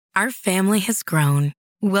Our family has grown.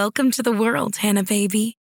 Welcome to the world, Hannah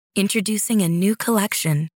baby. Introducing a new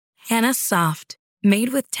collection, Hannah Soft, made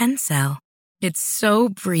with Tencel. It's so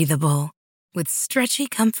breathable, with stretchy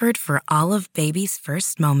comfort for all of baby's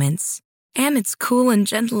first moments. And it's cool and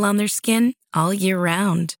gentle on their skin all year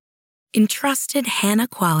round. Entrusted Hannah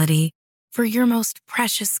quality for your most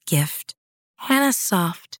precious gift. Hannah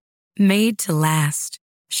Soft, made to last.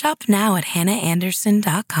 Shop now at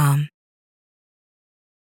hannahanderson.com.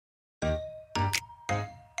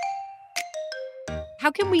 How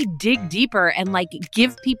can we dig deeper and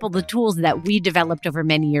give people the tools that we developed over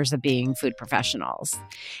many years of being food professionals?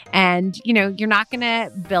 And, you're not going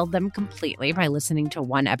to build them completely by listening to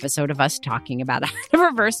one episode of us talking about a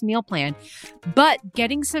reverse meal plan, but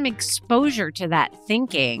getting some exposure to that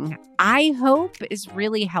thinking, I hope is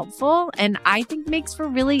really helpful and I think makes for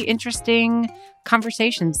really interesting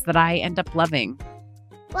conversations that I end up loving.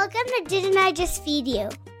 Welcome to Didn't I Just Feed You?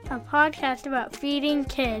 A podcast about feeding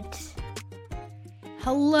kids.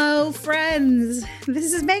 Hello, friends.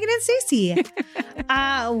 This is Megan and Stacey.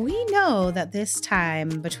 We know that this time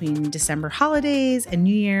between December holidays and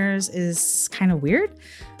New Year's is kind of weird.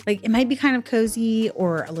 It might be kind of cozy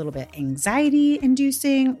or a little bit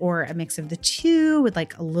anxiety-inducing or a mix of the two with a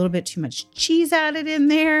little bit too much cheese added in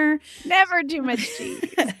there. Never too much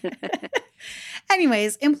cheese.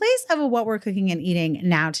 Anyways, in place of what we're cooking and eating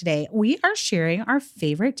now today, we are sharing our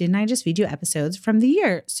favorite Didn't I Just Feed You episodes from the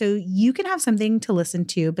year. So you can have something to listen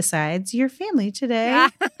to besides your family today.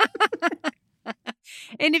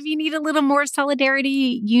 And if you need a little more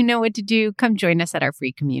solidarity, you know what to do. Come join us at our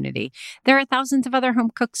free community. There are thousands of other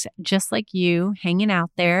home cooks just like you hanging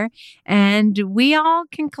out there. And we all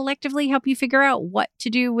can collectively help you figure out what to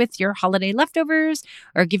do with your holiday leftovers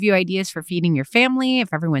or give you ideas for feeding your family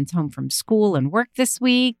if everyone's home from school and work this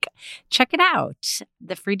week. Check it out.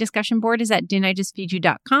 The free discussion board is at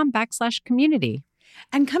didn'tijustfeedyou.com/community.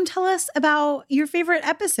 And come tell us about your favorite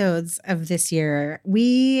episodes of this year.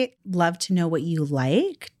 We love to know what you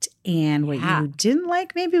liked and what you didn't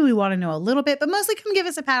like. Maybe we want to know a little bit, but mostly come give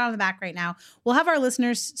us a pat on the back right now. We'll have our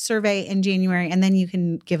listeners survey in January, and then you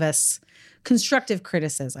can give us constructive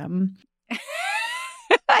criticism.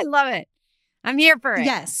 I love it. I'm here for it.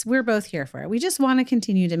 Yes, we're both here for it. We just want to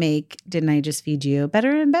continue to make Didn't I Just Feed You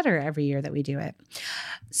better and better every year that we do it.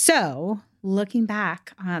 So, looking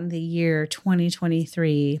back on the year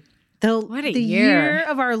 2023, the year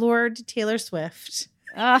of our Lord Taylor Swift,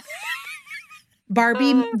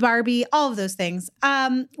 Barbie, all of those things.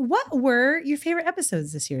 What were your favorite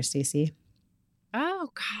episodes this year, Stacey? Oh,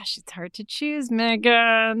 gosh, it's hard to choose,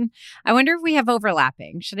 Megan. I wonder if we have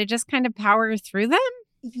overlapping. Should I just kind of power through them?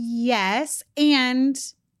 Yes. And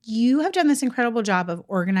you have done this incredible job of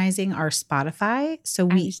organizing our Spotify. So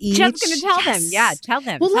we each just going to tell them. Yeah, tell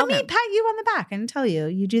them. Well, let me pat you on the back and tell you,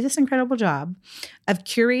 you do this incredible job of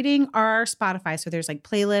curating our Spotify. So there's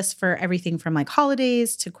playlists for everything from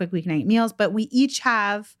holidays to quick weeknight meals, but we each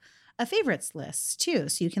have a favorites list too.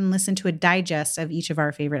 So you can listen to a digest of each of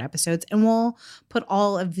our favorite episodes. And we'll put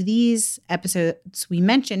all of these episodes we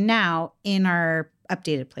mentioned now in our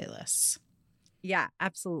updated playlists. Yeah,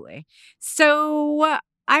 absolutely. So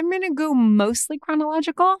I'm going to go mostly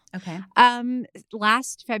chronological. Okay.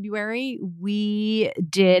 Last February, we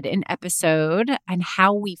did an episode on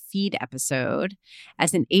how we feed episode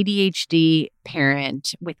as an ADHD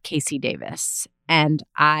parent with Casey Davis. And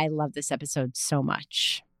I love this episode so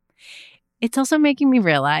much. It's also making me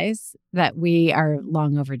realize that we are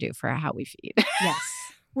long overdue for how we feed. Yes.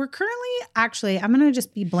 We're currently, I'm going to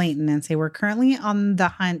just be blatant and say we're currently on the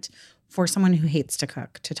hunt for someone who hates to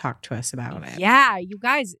cook to talk to us about it. Yeah, you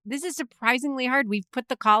guys, this is surprisingly hard. We've put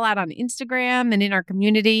the call out on Instagram and in our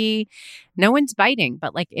community. No one's biting,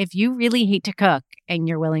 but if you really hate to cook and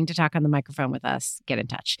you're willing to talk on the microphone with us, get in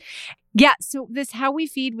touch. Yeah, so this How We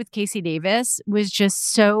Feed with Casey Davis was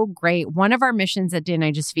just so great. One of our missions at Didn't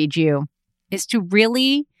I Just Feed You is to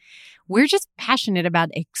really we're just passionate about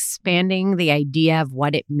expanding the idea of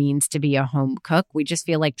what it means to be a home cook. We just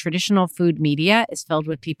feel like traditional food media is filled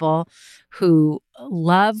with people who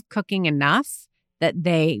love cooking enough that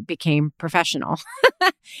they became professional.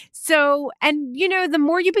 So, and the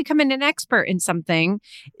more you become an expert in something,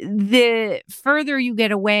 the further you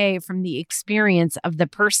get away from the experience of the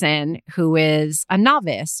person who is a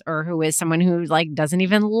novice or who is someone who doesn't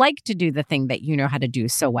even like to do the thing that you know how to do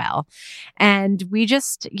so well. And we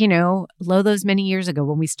just, lo those many years ago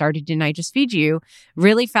when we started Didn't I Just Feed You,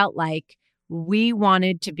 really felt like we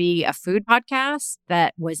wanted to be a food podcast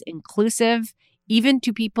that was inclusive, even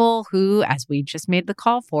to people who, as we just made the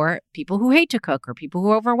call for, people who hate to cook or people who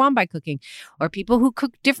are overwhelmed by cooking or people who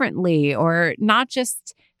cook differently or not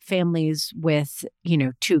just families with,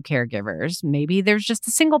 two caregivers. Maybe there's just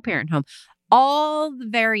a single parent home, all the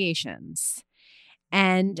variations.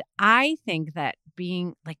 And I think that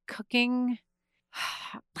being like cooking,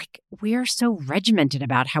 like we are so regimented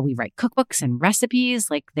about how we write cookbooks and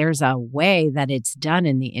recipes. Like there's a way that it's done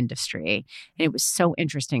in the industry. And it was so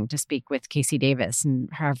interesting to speak with Casey Davis and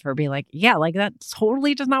have her be like, yeah, like that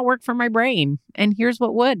totally does not work for my brain. And here's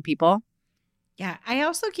what would, people. Yeah. I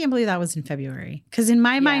also can't believe that was in February. Because in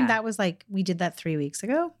my mind, that was like, we did that 3 weeks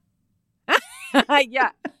ago.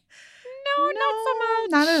 Yeah. No, not so much.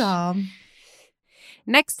 Not at all.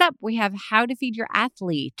 Next up, we have How to Feed Your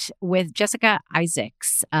Athlete with Jessica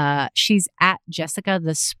Isaacs. She's at Jessica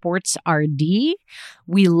the Sports RD.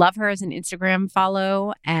 We love her as an Instagram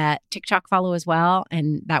follow, at TikTok follow as well.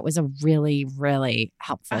 And that was a really, really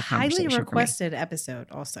helpful conversation. Highly requested episode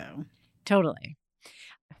also. Totally.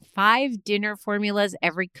 5 dinner formulas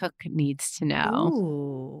every cook needs to know.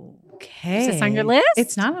 Ooh, okay. Is this on your list?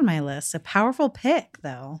 It's not on my list. A powerful pick,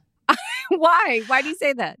 though. Why? Why do you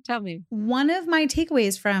say that? Tell me. One of my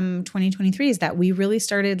takeaways from 2023 is that we really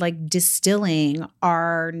started like distilling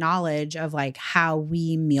our knowledge of like how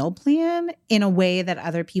we meal plan in a way that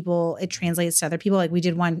other people, it translates to other people. Like we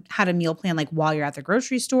did one, how to meal plan like while you're at the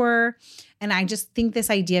grocery store. And I just think this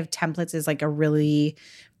idea of templates is like a really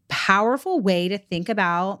powerful way to think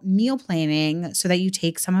about meal planning so that you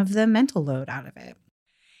take some of the mental load out of it.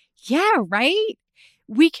 Yeah, right?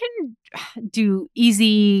 We can do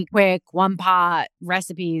easy, quick, one pot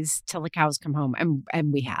recipes till the cows come home.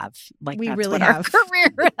 And we have. Like we that's really what have. Our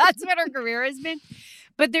career, that's what our career has been.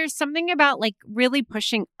 But there's something about like really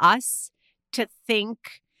pushing us to think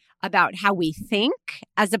about how we think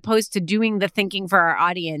as opposed to doing the thinking for our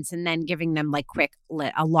audience and then giving them like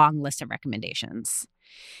a long list of recommendations.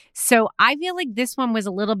 So I feel like this one was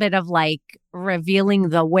a little bit of like revealing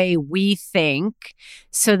the way we think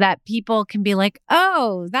so that people can be like,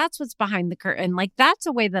 oh, that's what's behind the curtain. Like that's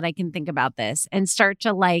a way that I can think about this and start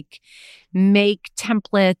to like make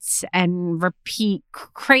templates and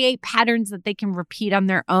create patterns that they can repeat on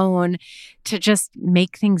their own to just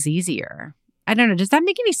make things easier. I don't know. Does that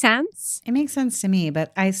make any sense? It makes sense to me,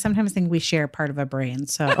 but I sometimes think we share part of a brain.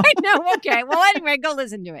 So I know. Okay. Well, anyway, go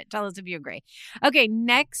listen to it. Tell us if you agree. Okay.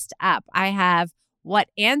 Next up, I have What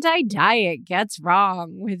Anti-Diet Gets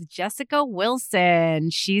Wrong with Jessica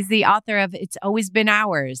Wilson. She's the author of It's Always Been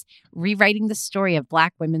Ours, Rewriting the Story of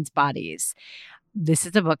Black Women's Bodies. This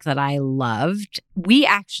is a book that I loved. We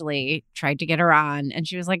actually tried to get her on and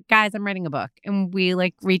she was like, guys, I'm writing a book. And we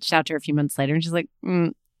like reached out to her a few months later and she's like,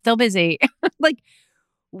 still busy. Like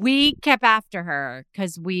we kept after her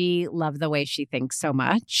because we love the way she thinks so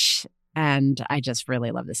much. And I just really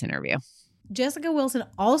love this interview. Jessica Wilson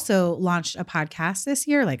also launched a podcast this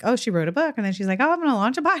year. Like, oh, she wrote a book. And then she's like, oh, I'm going to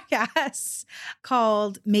launch a podcast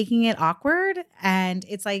called Making It Awkward. And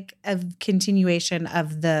it's like a continuation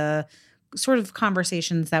of the sort of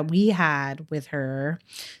conversations that we had with her.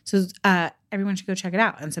 So everyone should go check it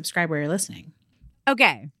out and subscribe where you're listening.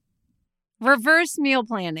 Okay. Reverse meal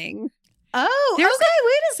planning. Oh, There's okay.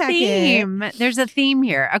 Wait a second. Theme. There's a theme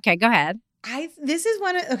here. Okay, go ahead. This is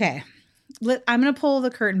one of, okay. I'm going to pull the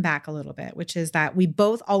curtain back a little bit, which is that we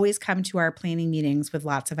both always come to our planning meetings with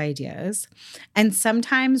lots of ideas. And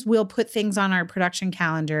sometimes we'll put things on our production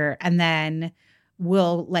calendar and then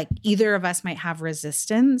we'll like either of us might have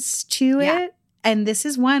resistance to it. And this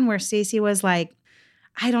is one where Stacey was like,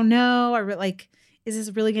 I don't know. Is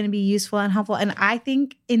this really going to be useful and helpful? And I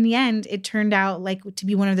think in the end, it turned out like to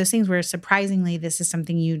be one of those things where surprisingly, this is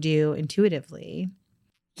something you do intuitively.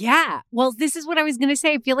 Yeah. Well, this is what I was going to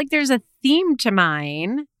say. I feel like there's a theme to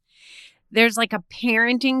mine. There's like a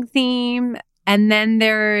parenting theme. And then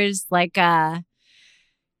there's like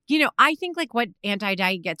I think like what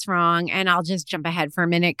anti-diet gets wrong, and I'll just jump ahead for a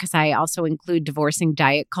minute because I also include divorcing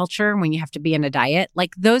diet culture when you have to be in a diet.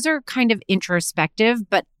 Like those are kind of introspective.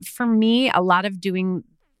 But for me, a lot of doing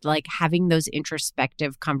like having those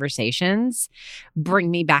introspective conversations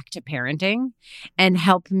bring me back to parenting and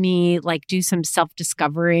help me like do some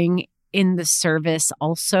self-discovering in the service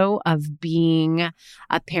also of being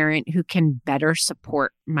a parent who can better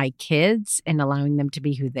support my kids and allowing them to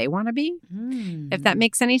be who they want to be, if that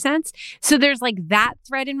makes any sense. So there's like that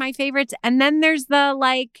thread in my favorites. And then there's the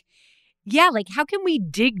like, how can we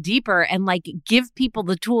dig deeper and like give people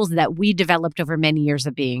the tools that we developed over many years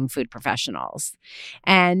of being food professionals?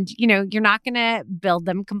 And, you're not going to build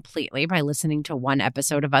them completely by listening to one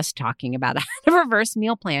episode of us talking about how to reverse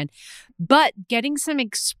meal plan, but getting some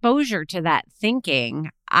exposure to that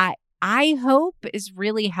thinking, I hope is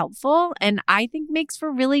really helpful and I think makes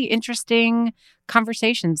for really interesting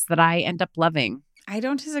conversations that I end up loving. I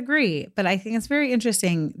don't disagree, but I think it's very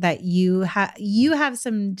interesting that you have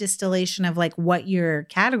some distillation of like what your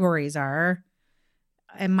categories are.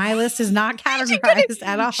 And my list is not categorized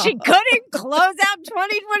at all. She couldn't close out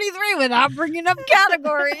 2023 without bringing up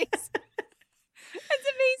categories. It's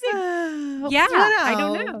amazing. Yeah, I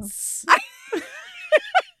don't know.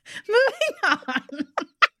 Moving on.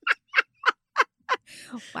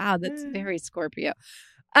 Wow, that's very Scorpio.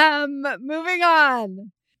 Moving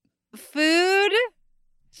on. Food,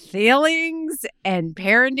 feelings, and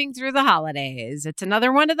parenting through the holidays. It's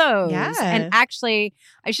another one of those. Yeah. And actually,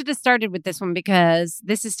 I should have started with this one because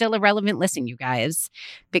this is still a relevant listen, you guys,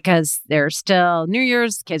 because there's still New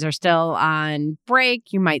Year's, kids are still on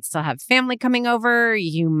break. You might still have family coming over.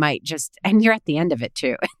 You might just, and you're at the end of it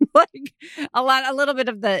too. Like a little bit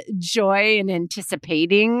of the joy and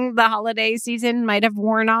anticipating the holiday season might have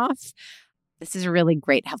worn off. This is a really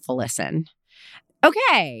great, helpful listen.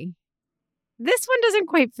 Okay. This one doesn't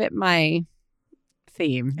quite fit my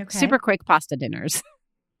theme. Okay. Super quick pasta dinners.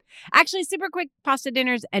 Actually, super quick pasta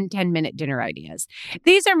dinners and 10-minute dinner ideas.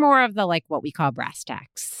 These are more of the like what we call brass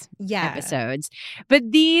tacks episodes.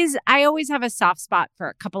 But these, I always have a soft spot for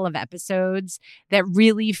a couple of episodes that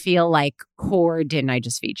really feel like core Didn't I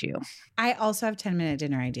Just Feed You? I also have 10-minute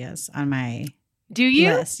dinner ideas on my Do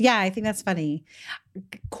you? list. Yeah, I think that's funny.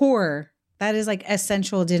 Core. That is like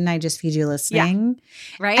essential. Didn't I just feed you listening? Yeah.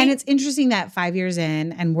 Right. And it's interesting that 5 years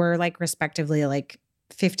in, and we're like respectively like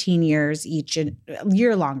 15 years each, and a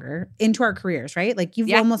year longer into our careers, right? Like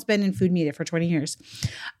you've almost been in food media for 20 years,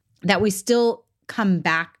 that we still come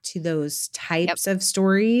back to those types of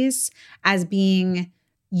stories as being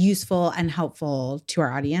useful and helpful to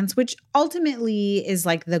our audience, which ultimately is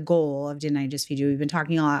like the goal of Didn't I Just Feed You? We've been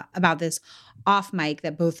talking a lot about this off mic,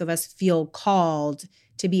 that both of us feel called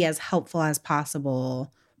to be as helpful as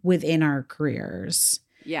possible within our careers.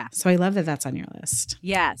 Yeah. So I love that that's on your list.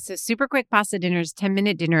 Yeah. So super quick pasta dinners,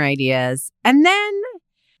 10-minute dinner ideas. And then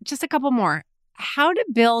just a couple more. How to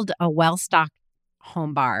build a well-stocked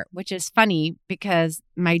home bar, which is funny because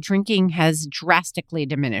my drinking has drastically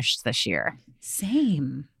diminished this year.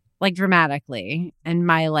 Same. Like dramatically, and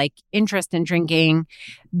my like interest in drinking.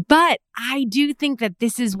 But I do think that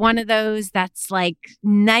this is one of those that's like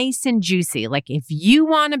nice and juicy. Like if you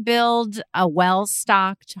want to build a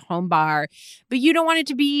well-stocked home bar, but you don't want it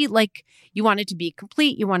to be like, you want it to be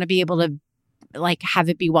complete. You want to be able to like have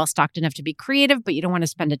it be well-stocked enough to be creative, but you don't want to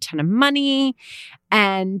spend a ton of money.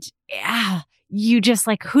 And you just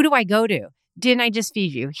like, who do I go to? Didn't I Just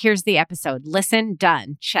Feed You? Here's the episode. Listen,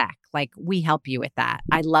 done, check. Like we help you with that.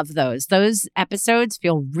 I love those. Those episodes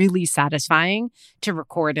feel really satisfying to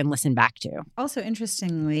record and listen back to. Also,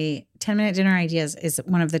 interestingly, 10-minute dinner ideas is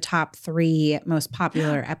one of the top 3 most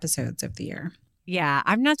popular episodes of the year. Yeah,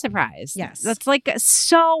 I'm not surprised. Yes. That's like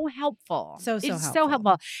so helpful. So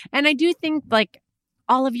helpful. And I do think like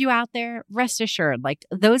all of you out there, rest assured, like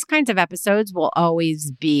those kinds of episodes will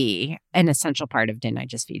always be an essential part of Didn't I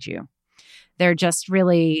Just Feed You? They're just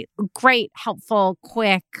really great, helpful,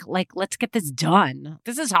 quick. Like, let's get this done.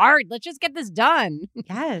 This is hard. Let's just get this done.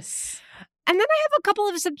 Yes. And then I have a couple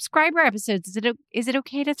of subscriber episodes. Is it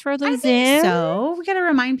okay to throw those I think in? so. We got to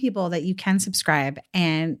remind people that you can subscribe,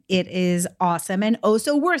 and it is awesome and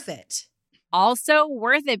so worth it. Also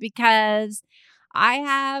worth it because I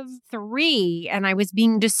have 3, and I was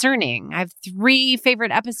being discerning. I have 3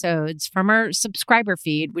 favorite episodes from our subscriber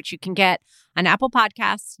feed, which you can get on Apple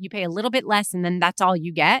Podcasts. You pay a little bit less, and then that's all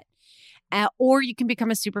you get. Or you can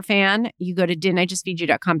become a super fan. You go to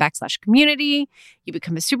didn'tijustfeedyou.com/community. You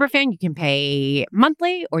become a super fan. You can pay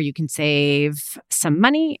monthly, or you can save some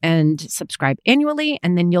money and subscribe annually.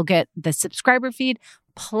 And then you'll get the subscriber feed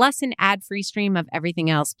plus an ad-free stream of everything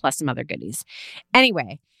else, plus some other goodies.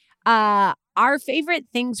 Anyway, our favorite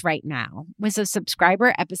things right now was a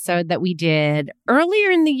subscriber episode that we did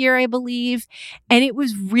earlier in the year, I believe. And it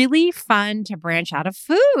was really fun to branch out of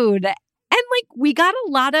food. And like, we got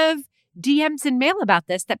a lot of DMs and mail about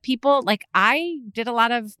this, that people like, I did a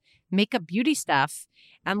lot of makeup beauty stuff.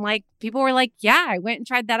 And like, people were like, yeah, I went and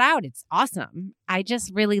tried that out. It's awesome. I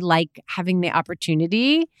just really like having the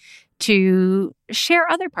opportunity to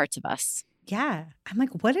share other parts of us. Yeah. I'm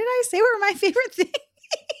like, what did I say were my favorite things?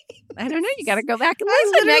 I don't know. You got to go back and I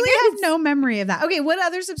listen. literally Megan. have no memory of that. Okay, what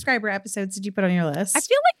other subscriber episodes did you put on your list? I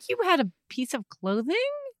feel like you had a piece of clothing.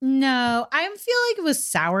 No, I feel like it was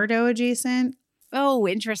sourdough adjacent. Oh,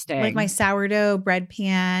 interesting. Like my sourdough bread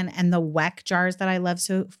pan and the Weck jars that I love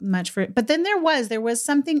so much for. But then there was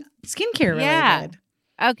something skincare related.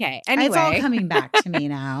 Okay. Anyway. It's all coming back to me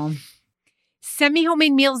now. Send me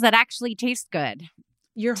homemade meals that actually taste good.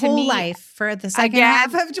 Your To whole me, life for the second again,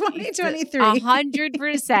 half of 2023.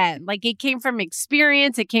 100%. Like it came from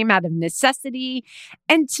experience. It came out of necessity.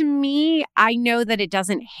 And to me, I know that it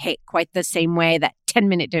doesn't hit quite the same way that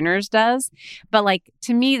 10-minute dinners does. But like,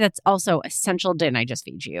 to me, that's also essential. Didn't I just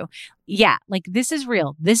feed you? Yeah. Like this is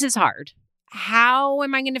real. This is hard. How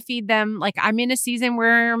am I going to feed them? Like I'm in a season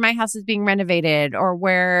where my house is being renovated or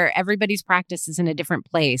where everybody's practice is in a different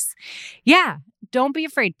place. Yeah. Don't be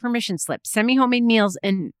afraid. Permission slip. Send me homemade meals.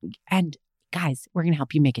 And guys, we're going to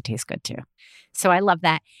help you make it taste good too. So I love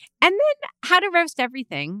that. And then how to roast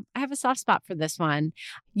everything. I have a soft spot for this one.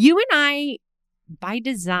 You and I, by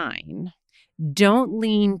design, don't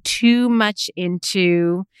lean too much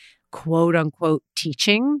into quote unquote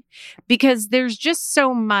teaching because there's just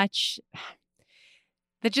so much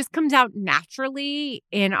that just comes out naturally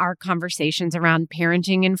in our conversations around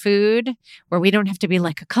parenting and food, where we don't have to be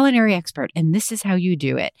like a culinary expert and this is how you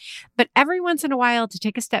do it. But every once in a while to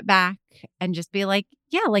take a step back and just be like,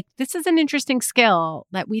 yeah, like this is an interesting skill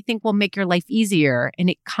that we think will make your life easier. And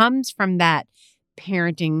it comes from that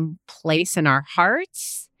parenting place in our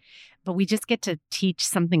hearts. But we just get to teach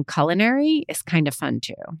something culinary is kind of fun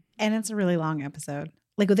too. And it's a really long episode.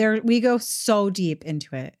 Like we go so deep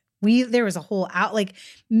into it. There was a whole like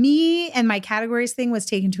me and my categories thing was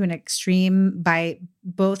taken to an extreme by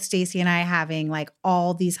both Stacey and I having like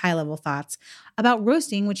all these high level thoughts about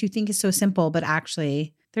roasting, which you think is so simple, but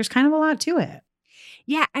actually there's kind of a lot to it.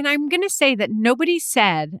 Yeah. And I'm going to say that nobody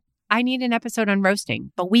said, I need an episode on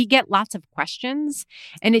roasting, but we get lots of questions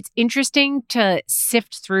and it's interesting to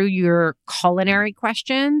sift through your culinary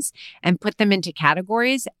questions and put them into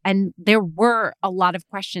categories. And there were a lot of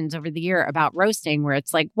questions over the year about roasting where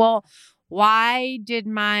it's like, well, why did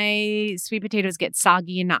my sweet potatoes get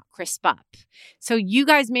soggy and not crisp up? So you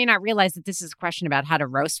guys may not realize that this is a question about how to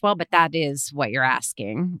roast well, but that is what you're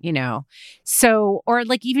asking, you know? So, or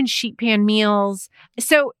like even sheet pan meals.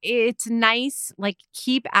 So it's nice, like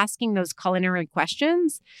keep asking those culinary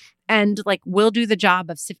questions and like we'll do the job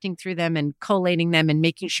of sifting through them and collating them and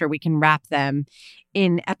making sure we can wrap them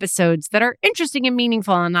in episodes that are interesting and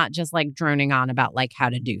meaningful and not just like droning on about like how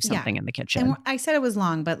to do something in the kitchen. And I said it was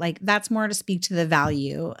long, but like that's more to speak to the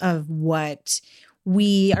value of what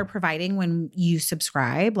we are providing when you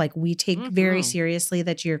subscribe. Like we take very seriously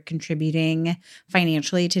that you're contributing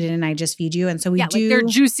financially to Didn't I Just Feed You? And so we do. Like they're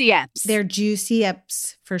juicy eps. They're juicy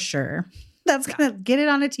eps for sure. That's going to get it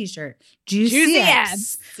on a t-shirt. Juicy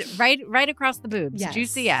eps. Right across the boobs. Yes.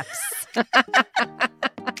 Juicy eps.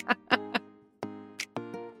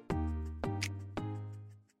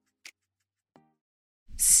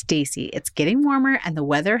 Stacey, it's getting warmer and the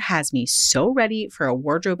weather has me so ready for a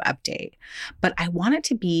wardrobe update, but I want it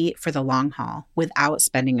to be for the long haul without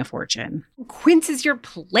spending a fortune. Quince is your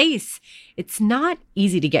place. It's not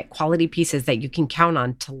easy to get quality pieces that you can count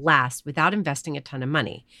on to last without investing a ton of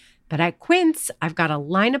money. But at Quince, I've got a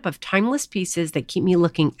lineup of timeless pieces that keep me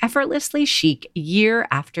looking effortlessly chic year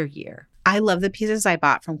after year. I love the pieces I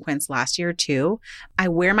bought from Quince last year too. I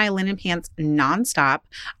wear my linen pants nonstop.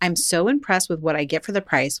 I'm so impressed with what I get for the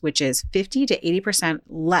price, which is 50 to 80%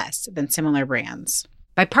 less than similar brands.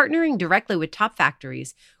 By partnering directly with top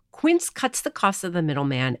factories, Quince cuts the cost of the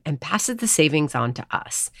middleman and passes the savings on to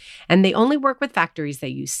us. And they only work with factories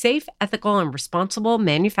that use safe, ethical, and responsible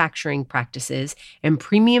manufacturing practices and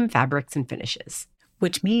premium fabrics and finishes.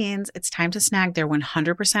 Which means it's time to snag their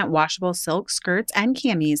 100% washable silk skirts and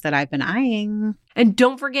camis that I've been eyeing. And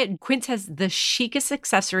don't forget, Quince has the chicest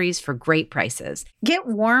accessories for great prices. Get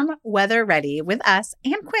warm weather ready with us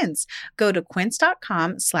and Quince. Go to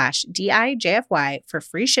quince.com/DIJFY for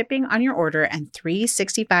free shipping on your order and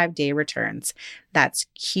 365-day returns. That's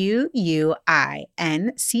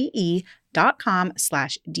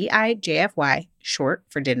QUINCE.com/DIJFY, short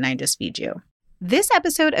for Didn't I Just Feed You? This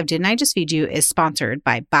episode of Didn't I Just Feed You is sponsored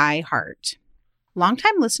by ByHeart.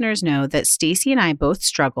 Longtime listeners know that Stacey and I both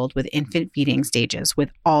struggled with infant feeding stages with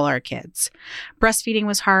all our kids. Breastfeeding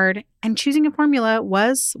was hard, and choosing a formula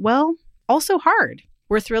was, well, also hard.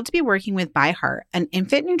 We're thrilled to be working with ByHeart, an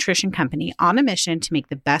infant nutrition company on a mission to make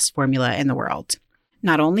the best formula in the world.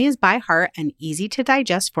 Not only is ByHeart an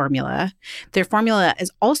easy-to-digest formula, their formula is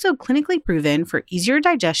also clinically proven for easier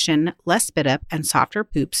digestion, less spit up, and softer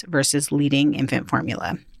poops versus leading infant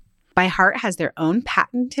formula. ByHeart has their own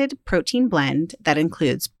patented protein blend that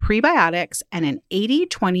includes prebiotics and an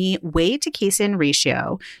 80-20 whey to casein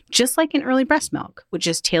ratio, just like in early breast milk, which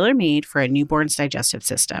is tailor-made for a newborn's digestive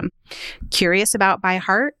system. Curious about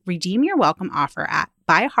ByHeart? Redeem your welcome offer at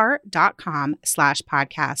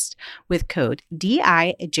byheart.com/podcast with code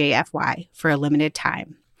DIJFY for a limited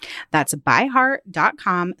time. That's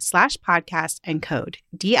byheart.com/podcast and code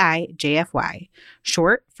DIJFY,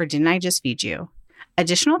 short for Didn't I Just Feed You?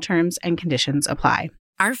 Additional terms and conditions apply.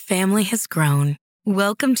 Our family has grown.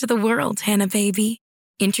 Welcome to the world, Hannah baby.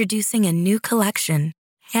 Introducing a new collection,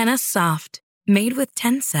 Hannah Soft, made with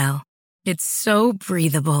Tencel. It's so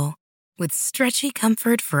breathable, with stretchy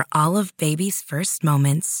comfort for all of baby's first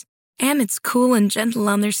moments. And it's cool and gentle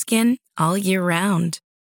on their skin all year round.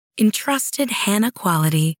 Entrusted Hannah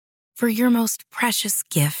quality for your most precious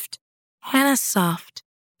gift. Hannah Soft,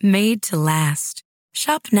 made to last.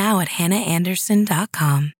 Shop now at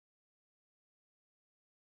hannahanderson.com.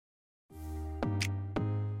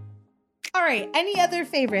 All right. Any other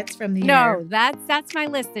favorites from the year? No, that's my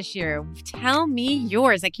list this year. Tell me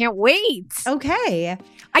yours. I can't wait. Okay.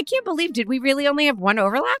 I can't believe, did we really only have one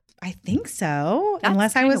overlap? I think so. That's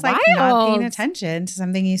Unless I kinda was like not paying wild. attention to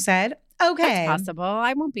something you said. Okay. That's possible.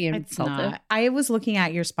 I won't be It's insulted. not. I was looking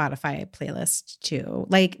at your Spotify playlist too.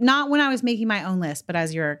 Like not when I was making my own list, but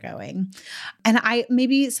as you're going. And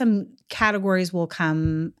maybe some categories will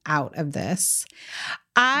come out of this.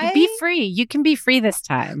 Be free. You can be free this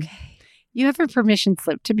time. Okay. You have a permission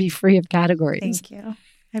slip to be free of categories. Thank you.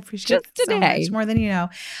 I appreciate Just it so today. much, more than you know.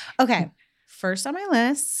 Okay. First on my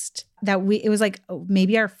list it was like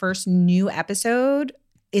maybe our first new episode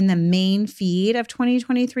in the main feed of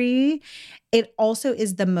 2023. It also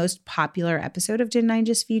is the most popular episode of Didn't I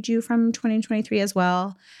Just Feed You from 2023 as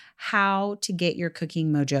well. How to get your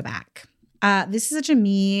cooking mojo back. This is such a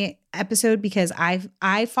me episode because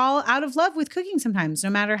I fall out of love with cooking sometimes, no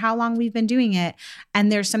matter how long we've been doing it. And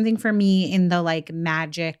there's something for me in the like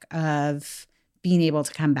magic of being able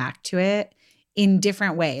to come back to it in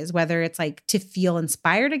different ways, whether it's like to feel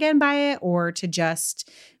inspired again by it or to just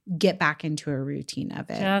get back into a routine of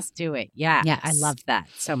it. Just do it. Yeah. Yes. I love that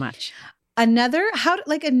so much. Another how-to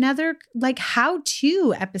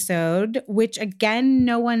episode, which again,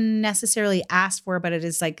 no one necessarily asked for, but it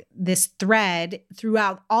is like this thread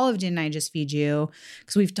throughout all of Didn't I Just Feed You?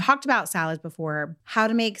 Because we've talked about salads before, how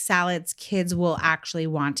to make salads kids will actually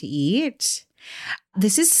want to eat.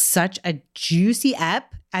 This is such a juicy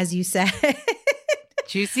ep, as you said.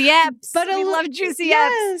 Juicy eps. But We love juicy eps.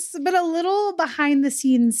 yes, but a little behind the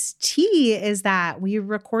scenes tea is that we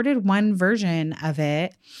recorded one version of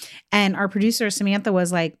it, and our producer Samantha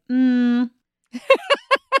was like,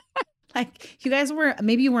 like you guys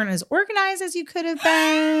maybe you weren't as organized as you could have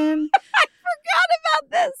been. I forgot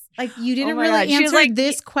about this. Like you didn't Oh my really God. She was answer like,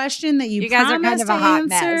 this question that you guys are promised kind of a to hot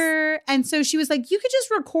mess. answer. And so she was like, you could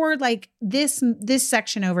just record like this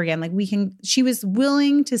section over again. Like she was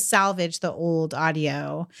willing to salvage the old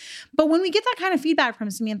audio. But when we get that kind of feedback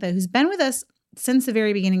from Samantha, who's been with us since the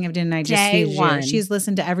very beginning of Didn't I Just Day Feed You? one. She's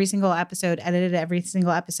listened to every single episode, edited every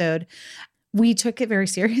single episode. We took it very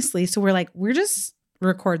seriously. So we're like, we're just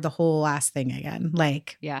record the whole last thing again,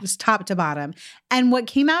 like just top to bottom. And what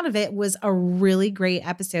came out of it was a really great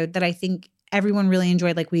episode that I think everyone really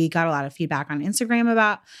enjoyed. Like we got a lot of feedback on Instagram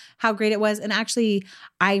about how great it was. And actually,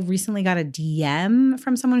 I recently got a DM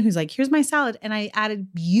from someone who's like, here's my salad. And I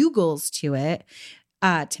added bugles to it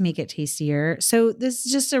to make it tastier. So this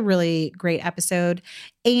is just a really great episode.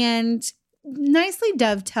 And nicely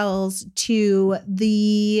dovetails to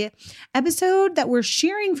the episode that we're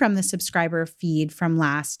sharing from the subscriber feed from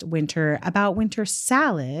last winter about winter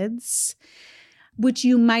salads, which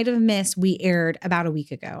you might have missed. We aired about a week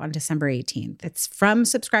ago on December 18th. It's from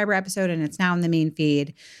subscriber episode and it's now in the main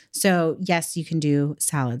feed. So yes, you can do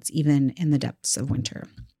salads even in the depths of winter.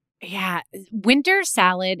 Yeah. Winter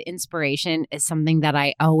salad inspiration is something that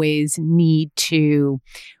I always need to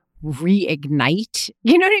reignite.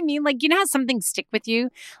 You know what I mean? Like, you know how something stick with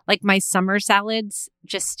you? Like my summer salads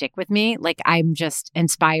just stick with me. Like I'm just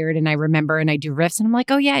inspired and I remember and I do riffs and I'm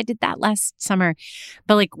like, oh yeah, I did that last summer.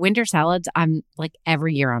 But like winter salads, I'm like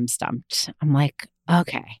every year I'm stumped. I'm like,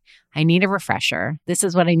 okay, I need a refresher. This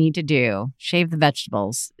is what I need to do. Shave the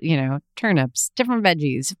vegetables, turnips, different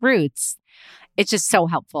veggies, roots. It's just so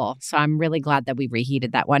helpful. So I'm really glad that we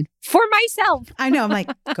reheated that one for myself. I know. I'm like,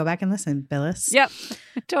 go back and listen, Billis. Yep,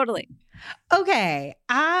 totally. Okay.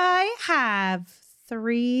 I have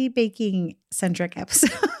 3 baking centric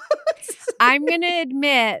episodes. I'm going to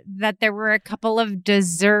admit that there were a couple of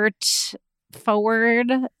dessert forward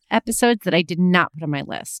episodes that I did not put on my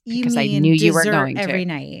list because I knew you were going to. Every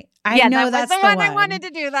night. I know that that's was the one. one. I wanted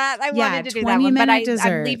to do that. I wanted to do that 20 one, but minute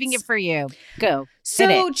I'm leaving it for you. Go.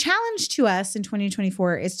 So challenge to us in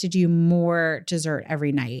 2024 is to do more dessert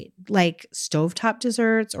every night, like stovetop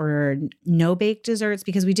desserts or no bake desserts,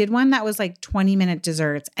 because we did one that was like 20-minute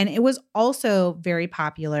desserts and it was also very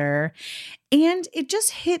popular. And it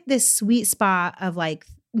just hit this sweet spot of like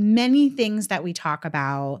many things that we talk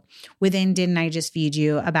about within Didn't I Just Feed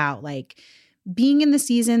You about like being in the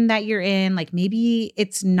season that you're in, like maybe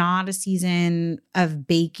it's not a season of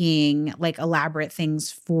baking like elaborate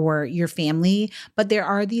things for your family, but there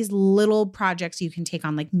are these little projects you can take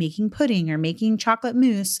on, like making pudding or making chocolate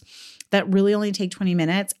mousse that really only take 20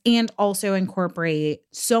 minutes and also incorporate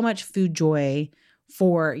so much food joy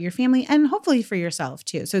for your family and hopefully for yourself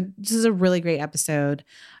too. So this is a really great episode.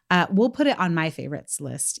 We'll put it on my favorites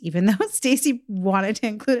list, even though Stacey wanted to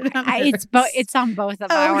include it on hers. It's on both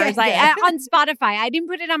of ours. On Spotify. I didn't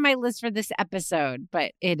put it on my list for this episode,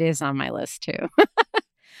 but it is on my list too.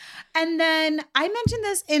 And then I mentioned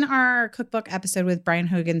this in our cookbook episode with Brian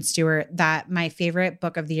Hogan Stewart that my favorite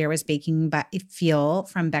book of the year was Baking by Feel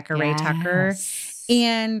from Becca Ray Tucker.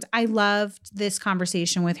 And I loved this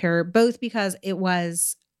conversation with her, both because it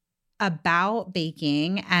was about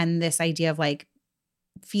baking and this idea of like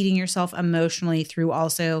feeding yourself emotionally through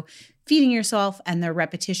also feeding yourself and the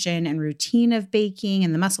repetition and routine of baking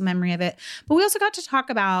and the muscle memory of it. But we also got to talk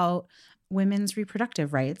about women's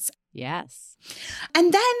reproductive rights. Yes.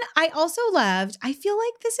 And then I also loved, I feel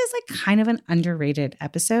like this is like kind of an underrated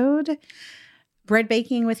episode, Bread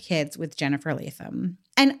Baking with Kids with Jennifer Latham.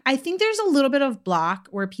 And I think there's a little bit of block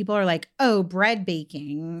where people are like, oh, bread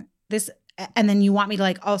baking, this, and then you want me to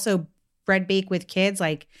like also bread bake with kids.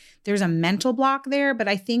 Like there's a mental block there. But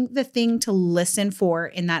I think the thing to listen for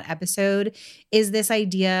in that episode is this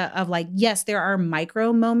idea of like, yes, there are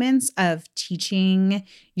micro moments of teaching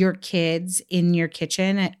your kids in your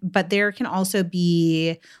kitchen, but there can also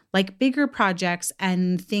be like bigger projects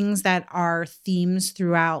and things that are themes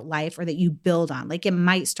throughout life or that you build on. Like it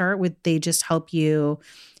might start with they just help you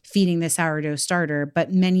feeding the sourdough starter,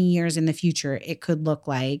 but many years in the future, it could look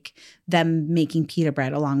like them making pita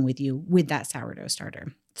bread along with you with that sourdough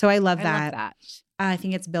starter. So I love that. I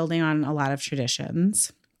think it's building on a lot of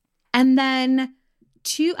traditions. And then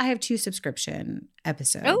I have 2 subscription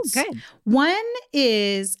episodes. Oh, good. One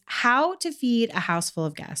is How to Feed a House Full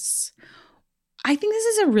of Guests. I think this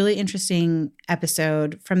is a really interesting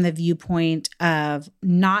episode from the viewpoint of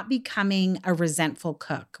not becoming a resentful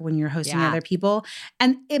cook when you're hosting other people.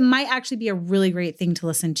 And it might actually be a really great thing to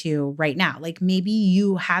listen to right now. Like maybe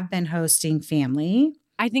you have been hosting family.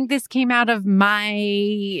 I think this came out of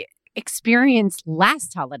my experience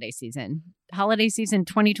last holiday season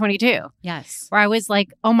 2022. Yes. Where I was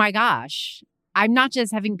like, oh my gosh, I'm not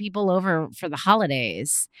just having people over for the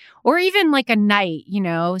holidays or even like a night, you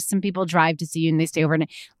know, some people drive to see you and they stay overnight.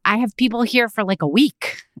 I have people here for like a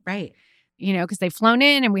week. Right. You know, because they've flown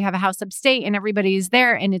in and we have a house upstate and everybody's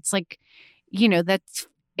there. And it's like, you know,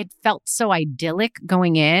 it felt so idyllic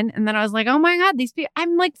going in. And then I was like, oh my God, these people,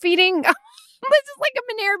 I'm like feeding, this is like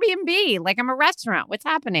I'm an Airbnb, like I'm a restaurant. What's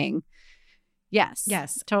happening?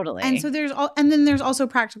 Yes, totally. And so there's also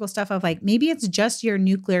practical stuff of like, maybe it's just your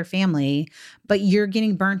nuclear family, but you're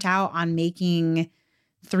getting burnt out on making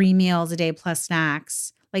 3 meals a day plus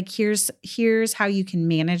snacks. Like here's how you can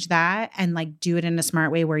manage that and like do it in a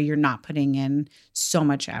smart way where you're not putting in so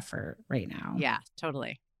much effort right now. Yeah,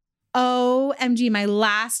 totally. OMG, my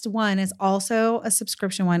last one is also a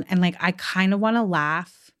subscription one. And like, I kind of want to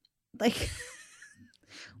laugh. Like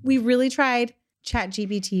we really tried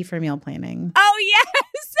ChatGPT for meal planning. Oh,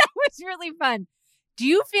 yes. That was really fun. Do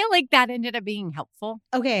you feel like that ended up being helpful?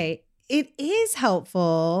 Okay. It is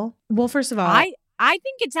helpful. Well, first of all, I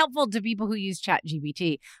think it's helpful to people who use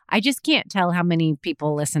ChatGPT. I just can't tell how many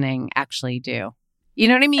people listening actually do. You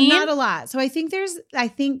know what I mean? Not a lot. So I think there's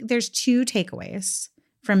 2 takeaways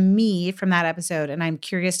from me from that episode. And I'm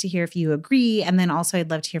curious to hear if you agree. And then also I'd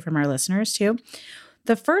love to hear from our listeners too.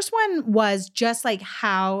 The first one was just like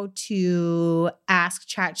how to ask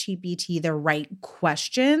ChatGPT the right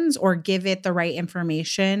questions or give it the right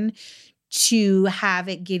information to have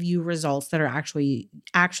it give you results that are actually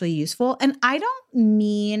useful. And I don't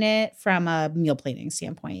mean it from a meal planning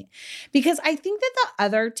standpoint, because I think that the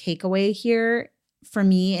other takeaway here for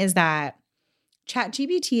me is that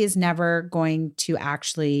ChatGPT is never going to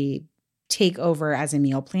actually take over as a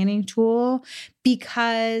meal planning tool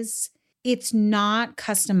because it's not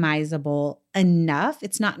customizable enough.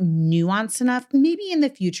 It's not nuanced enough. Maybe in the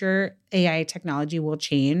future, AI technology will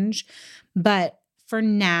change. But for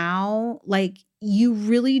now, like you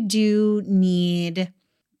really do need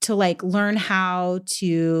to like learn how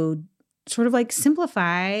to sort of like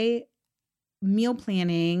simplify meal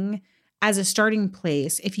planning as a starting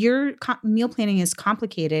place. If your meal planning is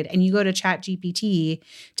complicated and you go to ChatGPT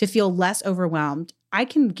to feel less overwhelmed, I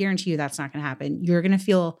can guarantee you that's not going to happen. You're going to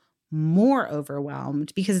feel more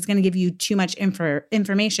overwhelmed because it's going to give you too much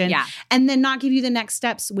information and then not give you the next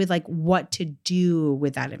steps with like what to do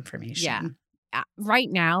with that information. Yeah. right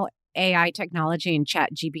now, AI technology and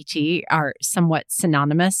ChatGPT are somewhat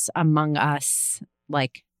synonymous among us,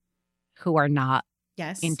 like who are not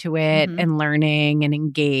Yes. into it Mhm. and learning and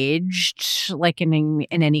engaged, like in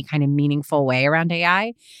any kind of meaningful way around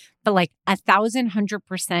AI. But like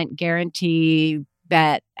 1,100% guarantee,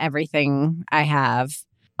 bet everything I have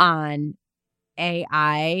on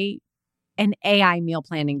AI, an AI meal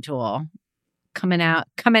planning tool coming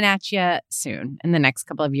at you soon in the next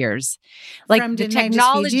couple of years. Like From the Didn't I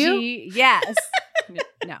Just Feed You? technology, yes.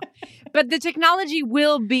 No. But the technology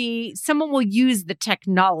will be, someone will use the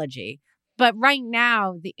technology. But right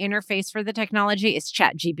now, the interface for the technology is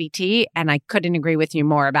ChatGPT. And I couldn't agree with you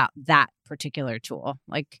more about that particular tool.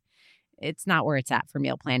 Like, it's not where it's at for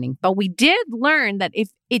meal planning. But we did learn that if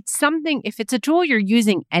it's a tool you're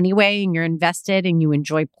using anyway and you're invested and you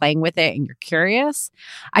enjoy playing with it and you're curious,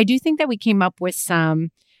 I do think that we came up with some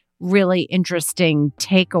really interesting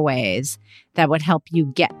takeaways that would help you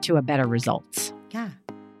get to a better results. Yeah.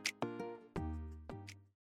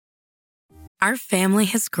 Our family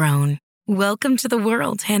has grown. Welcome to the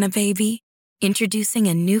world, Hannah baby. Introducing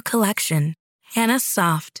a new collection, Hannah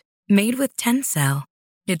Soft, made with Tencel.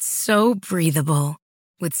 It's so breathable,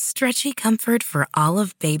 with stretchy comfort for all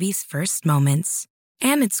of baby's first moments.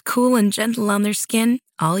 And it's cool and gentle on their skin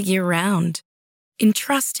all year round.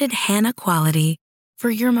 Entrusted Hannah quality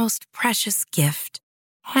for your most precious gift.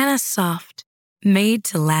 Hannah Soft, made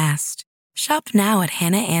to last. Shop now at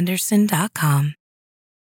hannahanderson.com.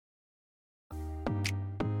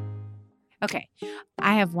 Okay,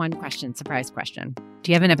 I have one question, surprise question.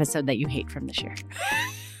 Do you have an episode that you hate from this year?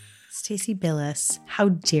 Stacey Billis, how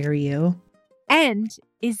dare you? And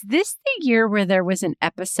is this the year where there was an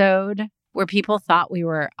episode where people thought we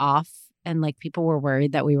were off and like people were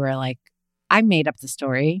worried that we were like, I made up the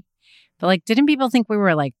story, but like, didn't people think we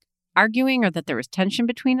were like arguing or that there was tension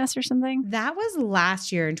between us or something? That was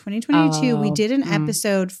last year in 2022. We did an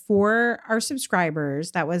episode for our subscribers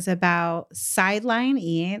that was about Sideline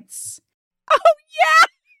Eats. Oh, yeah.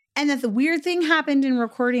 And that the weird thing happened in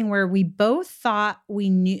recording where we both thought we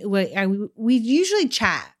knew. We usually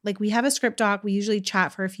chat. Like we have a script doc. We usually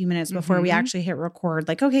chat for a few minutes before we actually hit record.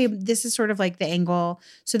 Like, okay, this is sort of like the angle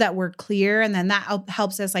so that we're clear. And then that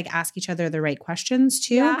helps us like ask each other the right questions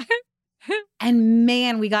too. Yeah. And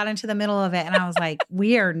man, we got into the middle of it and I was like,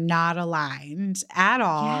 we are not aligned at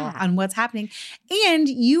all on what's happening. And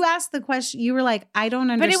you asked the question, you were like, I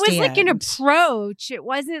don't understand. But it was like an approach. It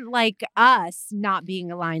wasn't like us not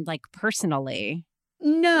being aligned like personally.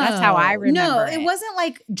 No. That's how I remember it wasn't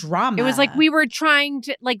like drama. It was like we were trying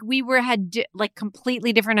to, like had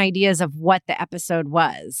completely different ideas of what the episode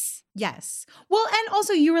was. Yes. Well, and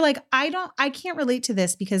also you were like, I can't relate to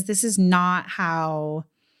this because this is not how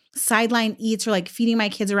Sideline Eats or like feeding my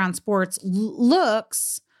kids around sports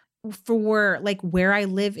looks for like where I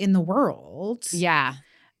live in the world. Yeah.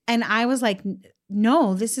 And I was like,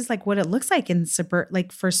 no, this is like what it looks like in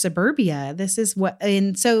for suburbia. This is what,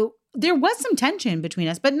 and so there was some tension between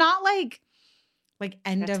us, but not like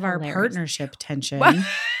end That's of our hilarious. partnership tension.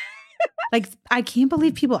 Like, I can't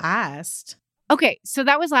believe people asked. Okay. So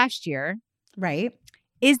that was last year. Right.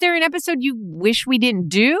 Is there an episode you wish we didn't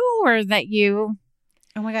do or that you...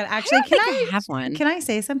 Oh my God. Actually, can I have one? Can I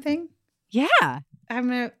say something? Yeah. I'm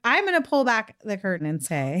gonna pull back the curtain and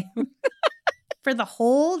say for the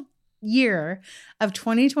whole year of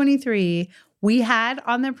 2023, we had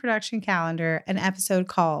on the production calendar an episode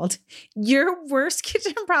called Your Worst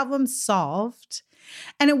Kitchen Problem Solved.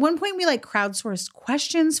 And at one point we like crowdsourced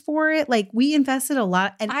questions for it. Like we invested a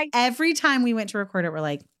lot. And every time we went to record it, we're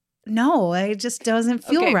like, no, it just doesn't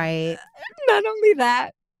feel right. Not only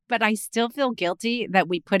that, but I still feel guilty that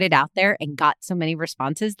we put it out there and got so many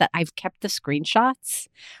responses that I've kept the screenshots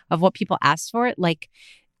of what people asked for it. Like,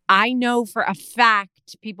 I know for a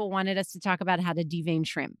fact people wanted us to talk about how to devein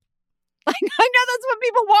shrimp. Like, I know that's what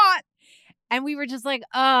people want. And we were just like,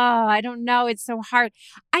 oh, I don't know. It's so hard.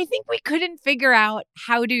 I think we couldn't figure out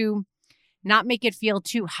how to not make it feel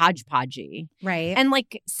too hodgepodgey. Right. And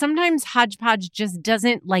like sometimes hodgepodge just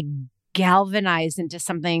doesn't like galvanize into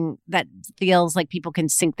something that feels like people can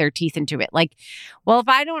sink their teeth into it. Like, well, if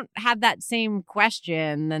I don't have that same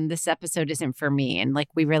question, then this episode isn't for me. And like,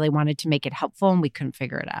 we really wanted to make it helpful and we couldn't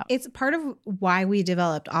figure it out. It's part of why we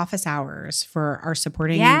developed office hours for our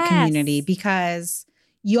supporting community, because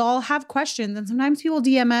you all have questions and sometimes people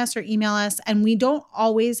DM us or email us and we don't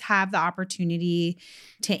always have the opportunity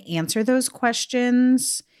to answer those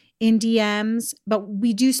questions in DMs, but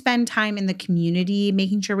we do spend time in the community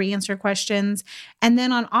making sure we answer questions. And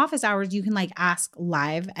then on office hours, you can like ask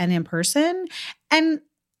live and in person. And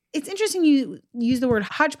it's interesting you use the word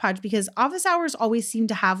hodgepodge because office hours always seem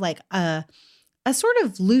to have like a a sort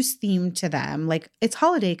of loose theme to them. Like it's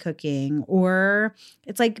holiday cooking or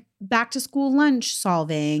it's like back to school lunch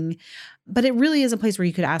solving. But it really is a place where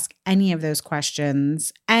you could ask any of those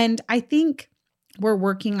questions. And I think we're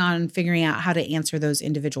working on figuring out how to answer those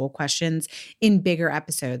individual questions in bigger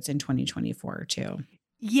episodes in 2024 too.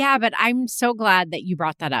 Yeah, but I'm so glad that you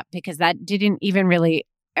brought that up because that didn't even really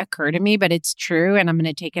occur to me, but it's true. And I'm going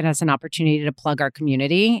to take it as an opportunity to plug our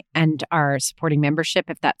community and our supporting membership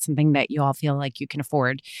if that's something that you all feel like you can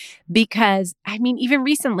afford. Because, I mean, even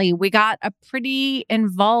recently, we got a pretty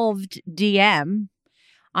involved DM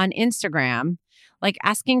on Instagram, like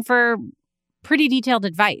asking for pretty detailed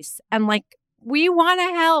advice. And like, we want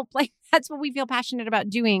to help. Like, that's what we feel passionate about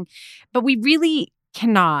doing. But we really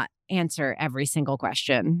cannot answer every single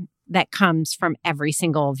question that comes from every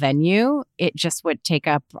single venue. It just would take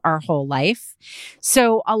up our whole life.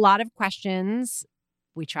 So a lot of questions,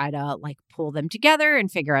 we try to like pull them together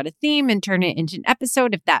and figure out a theme and turn it into an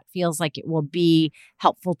episode if that feels like it will be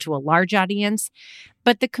helpful to a large audience.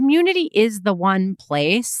 But the community is the one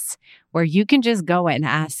place where you can just go and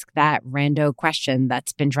ask that rando question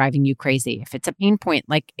that's been driving you crazy. If it's a pain point,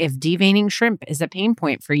 like if deveining shrimp is a pain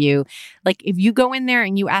point for you, like if you go in there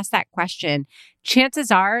and you ask that question,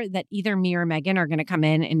 chances are that either me or Megan are going to come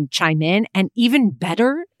in and chime in. And even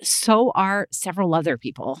better, so are several other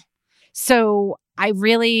people. So I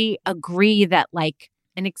really agree that like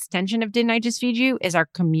an extension of Didn't I Just Feed You is our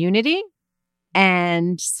community.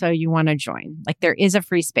 And so you want to join. Like there is a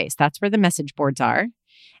free space. That's where the message boards are.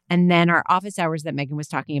 And then our office hours that Megan was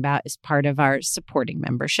talking about is part of our supporting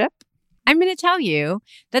membership. I'm going to tell you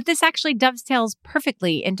that this actually dovetails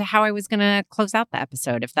perfectly into how I was going to close out the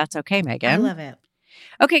episode, if that's okay, Megan. I love it.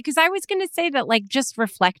 Okay, because I was going to say that, like, just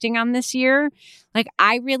reflecting on this year, like,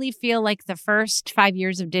 I really feel like the first 5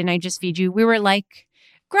 years of Didn't I Just Feed You, we were like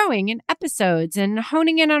growing in episodes and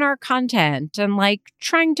honing in on our content and like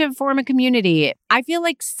trying to form a community. I feel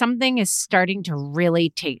like something started to really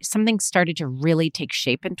take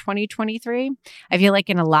shape in 2023. I feel like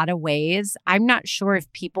in a lot of ways, I'm not sure if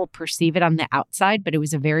people perceive it on the outside, but it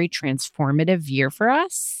was a very transformative year for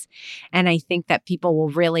us. And I think that people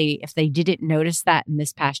will really, if they didn't notice that in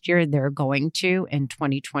this past year, they're going to in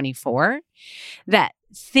 2024. That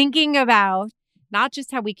thinking about not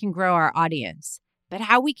just how we can grow our audience, but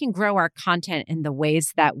how we can grow our content in the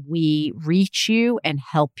ways that we reach you and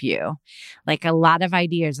help you. Like a lot of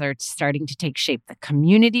ideas are starting to take shape. The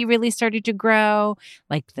community really started to grow.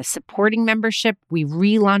 Like the supporting membership, we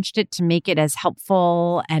relaunched it to make it as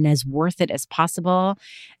helpful and as worth it as possible.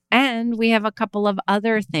 And we have a couple of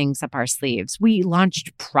other things up our sleeves. We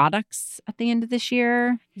launched products at the end of this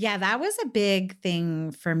year. Yeah, that was a big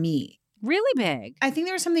thing for me. Really big. I think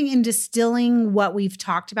there was something in distilling what we've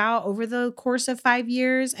talked about over the course of 5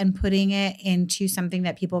 years and putting it into something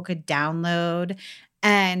that people could download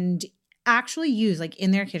and actually use like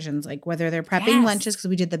in their kitchens, like whether they're prepping lunches, because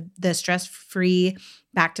we did the stress-free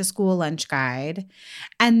back to school lunch guide.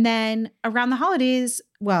 And then around the holidays,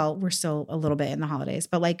 well, we're still a little bit in the holidays,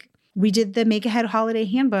 but like we did the Make Ahead holiday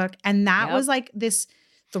handbook. And that was like this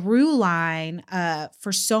through line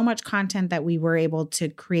for so much content that we were able to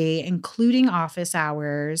create, including office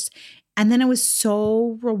hours. And then it was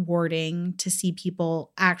so rewarding to see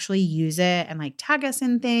people actually use it and like tag us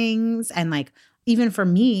in things. And like, even for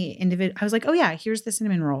me, I was like, oh yeah, here's the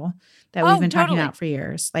cinnamon roll that we've been talking about for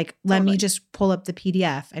years. Like, let me just pull up the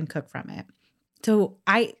PDF and cook from it. So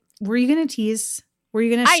were you going to tease? Were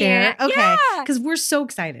you going to share? Okay. Because we're so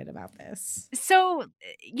excited about this. So,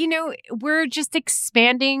 we're just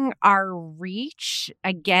expanding our reach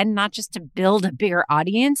again, not just to build a bigger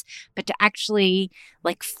audience, but to actually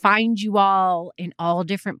like find you all in all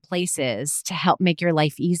different places to help make your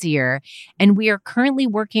life easier. And we are currently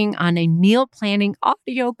working on a meal planning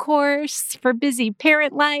audio course for busy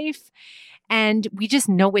parent life. And we just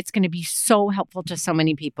know it's going to be so helpful to so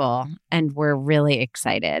many people. And we're really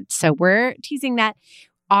excited. So we're teasing that.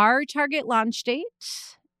 Our target launch date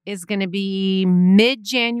is going to be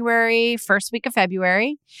mid-January, first week of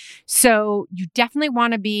February. So you definitely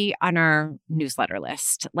want to be on our newsletter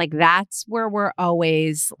list. Like that's where we're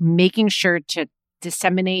always making sure to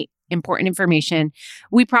disseminate important information.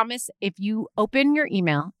 We promise if you open your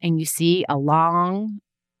email and you see a long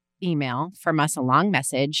email from us, a long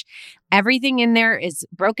message, everything in there is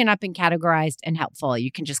broken up and categorized and helpful.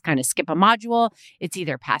 You can just kind of skip a module. It's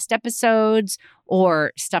either past episodes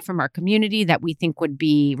or stuff from our community that we think would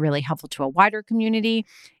be really helpful to a wider community.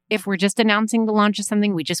 If we're just announcing the launch of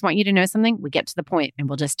something, we just want you to know something, we get to the point and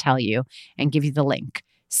we'll just tell you and give you the link.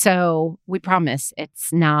 So we promise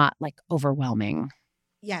it's not like overwhelming.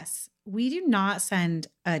 Yes. We do not send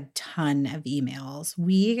a ton of emails.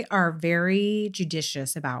 We are very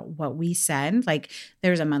judicious about what we send. Like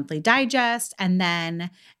there's a monthly digest, and then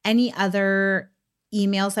any other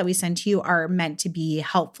emails that we send to you are meant to be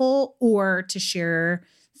helpful or to share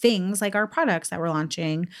things like our products that we're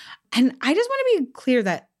launching. And I just want to be clear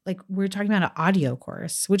that like we're talking about an audio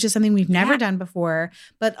course, which is something we've never done before,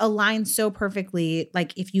 but aligns so perfectly.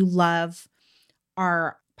 Like if you love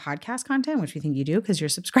our podcast content, which we think you do because you're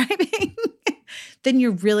subscribing, then you're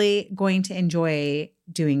really going to enjoy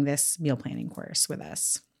doing this meal planning course with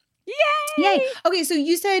us. Yay! Okay, so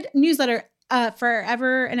you said newsletter.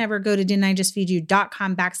 Forever and ever, go to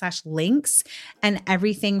didn'tijustfeedyou.com/links, and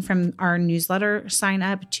everything from our newsletter sign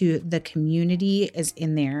up to the community is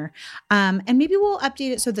in there. And maybe we'll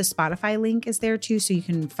update it so the Spotify link is there too, so you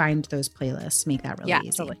can find those playlists. Make that really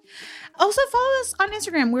easy. Totally. Also follow us on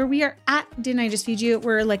Instagram where we are at Didn't I Just Feed You.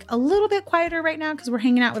 We're like a little bit quieter right now because we're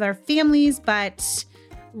hanging out with our families, but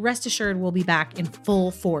rest assured we'll be back in full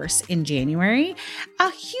force in January. A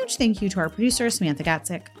huge thank you to our producer, Samantha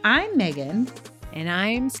Gatzik. I'm Megan. And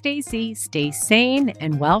I'm Stacy. Stay sane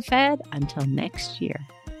and well-fed until next year.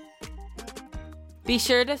 Be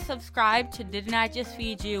sure to subscribe to Didn't I Just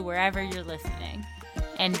Feed You wherever you're listening.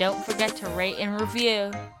 And don't forget to rate and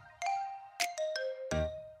review.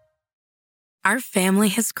 Our family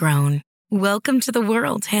has grown. Welcome to the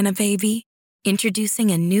world, Hannah baby.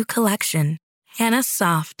 Introducing a new collection, Hannah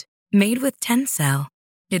Soft, made with Tencel.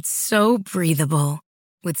 It's so breathable,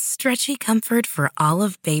 with stretchy comfort for all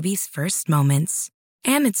of baby's first moments.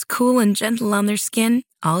 And it's cool and gentle on their skin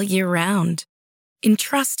all year round.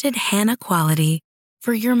 Entrusted Hannah quality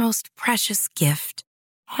for your most precious gift.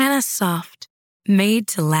 Hannah Soft, made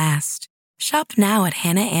to last. Shop now at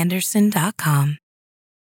hannahanderson.com.